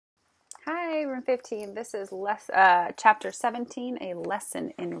Hi, room 15. This is chapter 17, a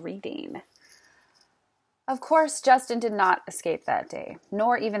lesson in reading. Of course, Justin did not escape that day,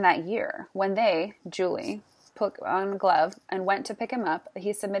 nor even that year. When they, Julie, put on a glove and went to pick him up,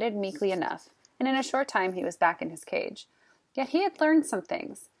 he submitted meekly enough, and in a short time he was back in his cage. Yet he had learned some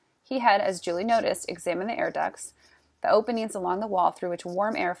things. He had, as Julie noticed, examined the air ducts, the openings along the wall through which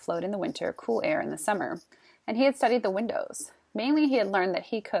warm air flowed in the winter, cool air in the summer, and he had studied the windows. Mainly he had learned that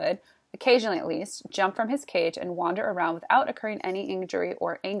he could, occasionally at least, jump from his cage and wander around without incurring any injury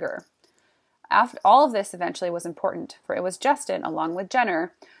or anger. All of this eventually was important, for it was Justin, along with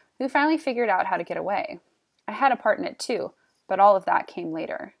Jenner, who finally figured out how to get away. I had a part in it too, but all of that came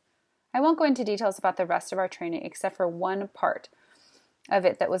later. I won't go into details about the rest of our training except for one part of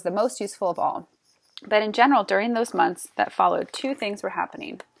it that was the most useful of all. But in general, during those months that followed, two things were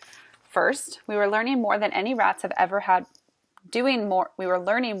happening. First, we were learning more than any rats have ever had we were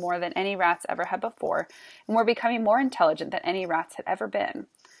learning more than any rats ever had before, and were becoming more intelligent than any rats had ever been.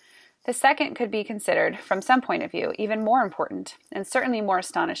 The second could be considered, from some point of view, even more important, and certainly more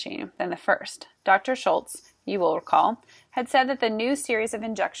astonishing than the first. Dr. Schultz, you will recall, had said that the new series of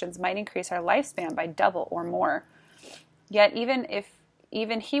injections might increase our lifespan by double or more. Yet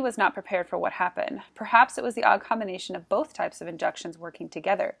even he was not prepared for what happened. Perhaps it was the odd combination of both types of injections working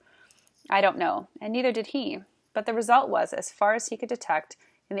together. I don't know, and neither did he. But the result was, as far as he could detect,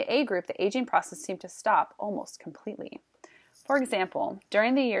 in the A group, the aging process seemed to stop almost completely. For example,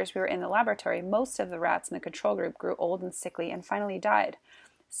 during the years we were in the laboratory, most of the rats in the control group grew old and sickly and finally died.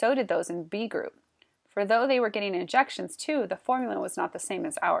 So did those in B group. For though they were getting injections too, the formula was not the same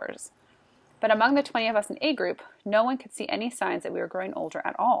as ours. But among the 20 of us in A group, no one could see any signs that we were growing older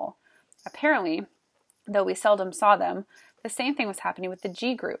at all. Apparently, though we seldom saw them, the same thing was happening with the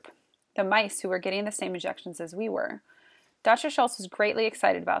G group, the mice who were getting the same injections as we were. Dr. Schultz was greatly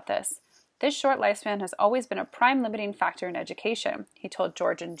excited about this. This short lifespan has always been a prime limiting factor in education, he told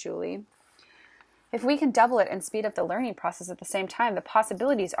George and Julie. If we can double it and speed up the learning process at the same time, the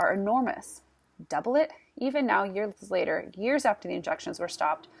possibilities are enormous. Double it? Even now, years later, years after the injections were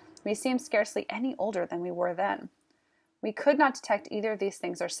stopped, we seem scarcely any older than we were then. We could not detect either of these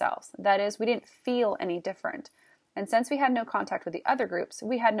things ourselves. That is, we didn't feel any different. And since we had no contact with the other groups,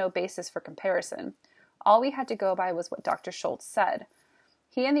 we had no basis for comparison. All we had to go by was what Dr. Schultz said.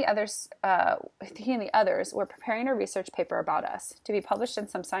 He and the others were preparing a research paper about us to be published in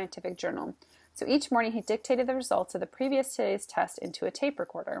some scientific journal. So each morning he dictated the results of the previous day's test into a tape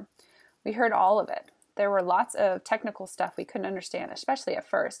recorder. We heard all of it. There were lots of technical stuff we couldn't understand, especially at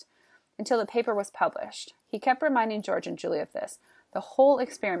first, until the paper was published. He kept reminding George and Julie of this. The whole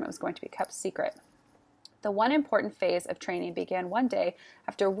experiment was going to be kept secret. The one important phase of training began one day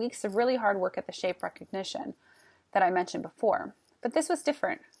after weeks of really hard work at the shape recognition that I mentioned before. But this was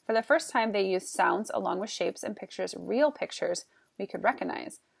different. For the first time, they used sounds along with shapes and pictures, real pictures we could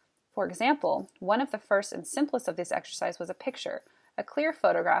recognize. For example, one of the first and simplest of these exercises was a picture, a clear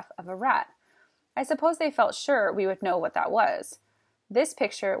photograph of a rat. I suppose they felt sure we would know what that was. This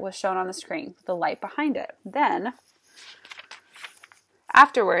picture was shown on the screen, with the light behind it. Then,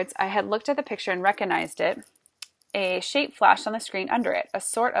 afterwards, I had looked at the picture and recognized it. A shape flashed on the screen under it, a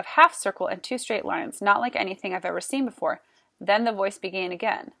sort of half circle and two straight lines, not like anything I've ever seen before. Then the voice began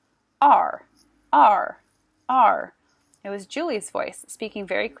again. R, R, R. It was Julie's voice, speaking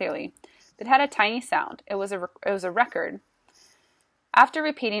very clearly. It had a tiny sound. It was a record. After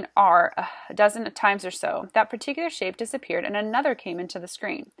repeating R a dozen times or so, that particular shape disappeared and another came into the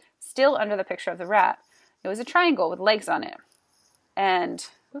screen, still under the picture of the rat. It was a triangle with legs on it. And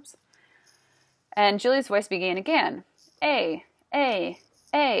Julie's voice began again. A, A,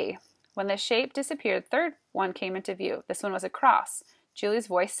 A. When the shape disappeared, the third one came into view. This one was a cross. Julie's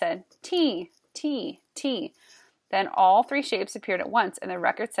voice said, T, T, T. Then all three shapes appeared at once, and the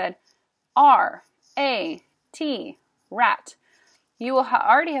record said, R, A, T, rat. You will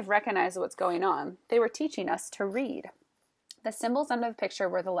already have recognized what's going on. They were teaching us to read. The symbols under the picture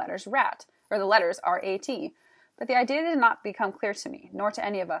were the letters rat, or the letters R-A-T. But the idea did not become clear to me, nor to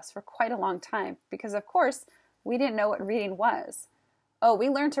any of us, for quite a long time, because, of course, we didn't know what reading was. Oh, we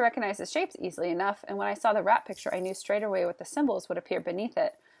learned to recognize the shapes easily enough, and when I saw the rat picture, I knew straight away what the symbols would appear beneath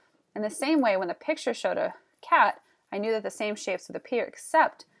it. In the same way, when the picture showed a cat, I knew that the same shapes would appear,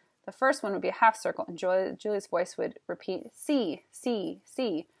 except the first one would be a half circle, and Julie's voice would repeat, C, C,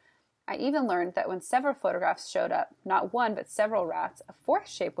 C. I even learned that when several photographs showed up, not one but several rats, a fourth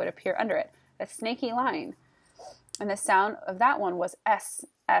shape would appear under it, a snaky line. And the sound of that one was S,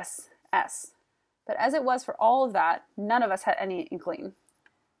 S, S. But as it was for all of that, none of us had any inkling.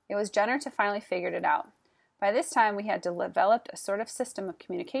 It was Jenner to finally figure it out. By this time, we had developed a sort of system of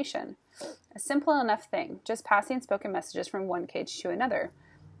communication. A simple enough thing, just passing spoken messages from one cage to another,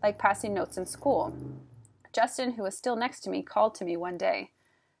 like passing notes in school. Justin, who was still next to me, called to me one day.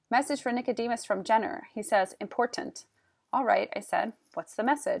 Message for Nicodemus from Jenner. He says, important. All right, I said. What's the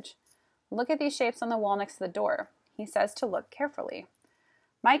message? Look at these shapes on the wall next to the door. He says to look carefully.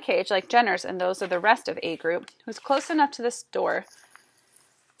 My cage, like Jenner's and those of the rest of A group, was close enough to this door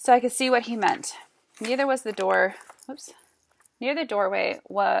so I could see what he meant. Near the doorway,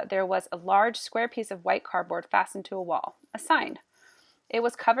 there was a large square piece of white cardboard fastened to a wall, a sign. It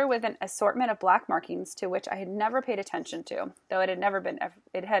was covered with an assortment of black markings to which I had never paid attention to, though it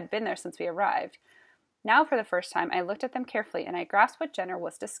had been there since we arrived. Now, for the first time, I looked at them carefully, and I grasped what Jenner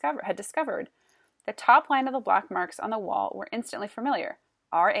had discovered. The top line of the black marks on the wall were instantly familiar.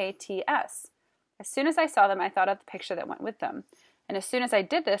 R-A-T-S. As soon as I saw them, I thought of the picture that went with them. And as soon as I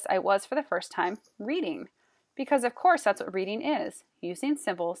did this, I was, for the first time, reading. Because, of course, that's what reading is, using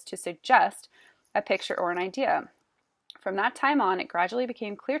symbols to suggest a picture or an idea. From that time on, it gradually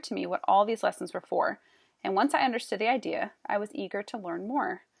became clear to me what all these lessons were for, and once I understood the idea, I was eager to learn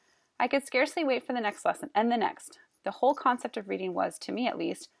more. I could scarcely wait for the next lesson and the next. The whole concept of reading was, to me at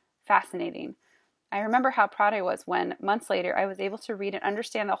least, fascinating. I remember how proud I was when, months later, I was able to read and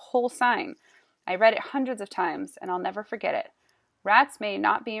understand the whole sign. I read it hundreds of times, and I'll never forget it. Rats may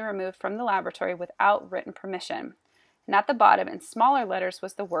not be removed from the laboratory without written permission. And at the bottom, in smaller letters,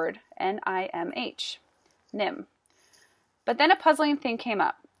 was the word N-I-M-H. NIM. But then a puzzling thing came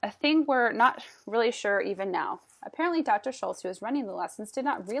up, a thing we're not really sure even now. Apparently, Dr. Schultz, who was running the lessons, did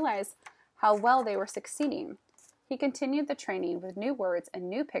not realize how well they were succeeding. He continued the training with new words and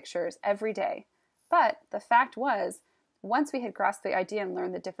new pictures every day. But the fact was, once we had grasped the idea and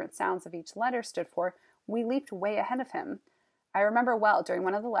learned the different sounds of each letter stood for, we leaped way ahead of him. I remember well during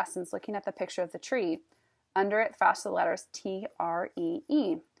one of the lessons looking at the picture of the tree. Under it flashed the letters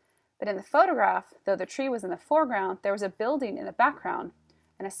T-R-E-E. But in the photograph, though the tree was in the foreground, there was a building in the background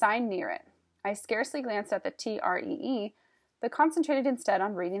and a sign near it. I scarcely glanced at the T-R-E-E, but concentrated instead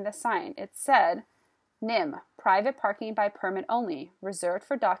on reading the sign. It said, NIM, private parking by permit only, reserved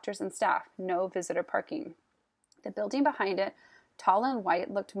for doctors and staff, no visitor parking. The building behind it, tall and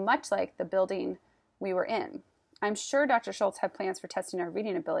white, looked much like the building we were in. I'm sure Dr. Schultz had plans for testing our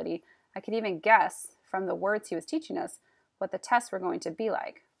reading ability. I could even guess, from the words he was teaching us, what the tests were going to be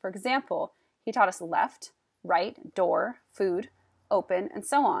like. For example, he taught us left, right, door, food, open, and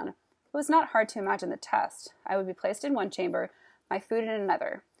so on. It was not hard to imagine the test. I would be placed in one chamber, my food in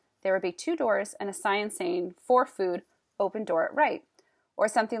another. There would be 2 doors and a sign saying, for food, open door at right. Or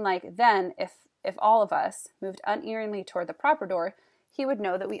something like, then, if all of us moved unerringly toward the proper door, he would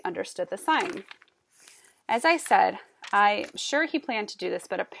know that we understood the sign. As I said, I'm sure he planned to do this,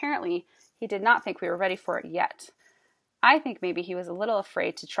 but apparently he did not think we were ready for it yet. I think maybe he was a little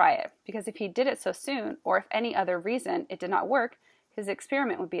afraid to try it, because if he did it so soon, or if any other reason it did not work, his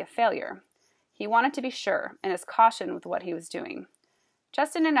experiment would be a failure. He wanted to be sure, and is cautioned with what he was doing.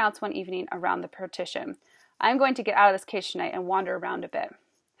 Justin announced one evening around the partition, I'm going to get out of this cage tonight and wander around a bit.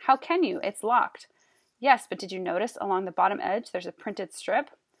 How can you? It's locked. Yes, but did you notice along the bottom edge there's a printed strip?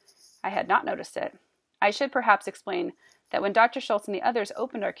 I had not noticed it. I should perhaps explain that when Dr. Schultz and the others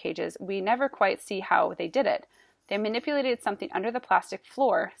opened our cages, we never quite see how they did it. They manipulated something under the plastic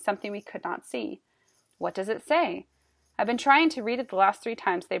floor, something we could not see. What does it say? I've been trying to read it the last 3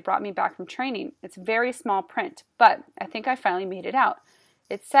 times they brought me back from training. It's very small print, but I think I finally made it out.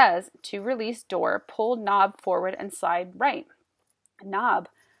 It says, to release door, pull knob forward and slide right. Knob.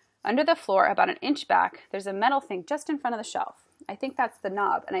 Under the floor, about an inch back, there's a metal thing just in front of the shelf. I think that's the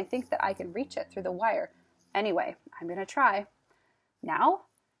knob, and I think that I can reach it through the wire. Anyway, I'm going to try. Now?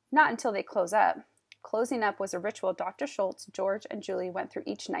 Not until they close up. Closing up was a ritual Dr. Schultz, George, and Julie went through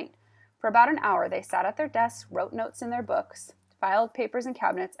each night. For about an hour, they sat at their desks, wrote notes in their books, filed papers in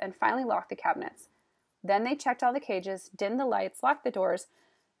cabinets, and finally locked the cabinets. Then they checked all the cages, dimmed the lights, locked the doors,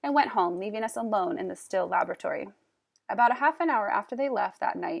 and went home, leaving us alone in the still laboratory. About a half an hour after they left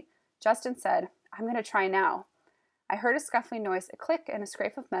that night, Justin said, I'm going to try now. I heard a scuffling noise, a click, and a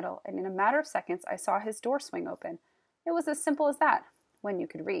scrape of metal, and in a matter of seconds, I saw his door swing open. It was as simple as that, when you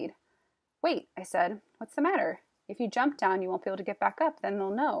could read. Wait, I said, what's the matter? If you jump down, you won't be able to get back up, then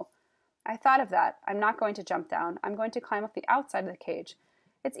they'll know. I thought of that. I'm not going to jump down. I'm going to climb up the outside of the cage.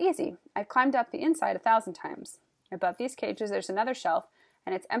 It's easy. I've climbed up the inside 1,000 times. Above these cages, there's another shelf,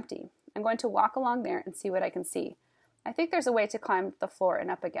 and it's empty. I'm going to walk along there and see what I can see. I think there's a way to climb the floor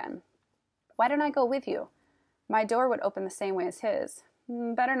and up again. Why don't I go with you? My door would open the same way as his.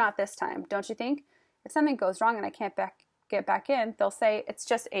 Better not this time, don't you think? If something goes wrong and I can't get back in, they'll say it's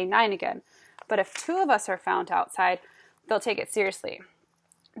just A9 again. But if 2 of us are found outside, they'll take it seriously.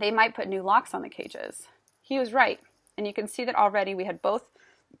 They might put new locks on the cages. He was right. And you can see that already we had both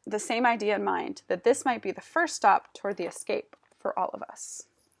the same idea in mind, that this might be the first stop toward the escape for all of us.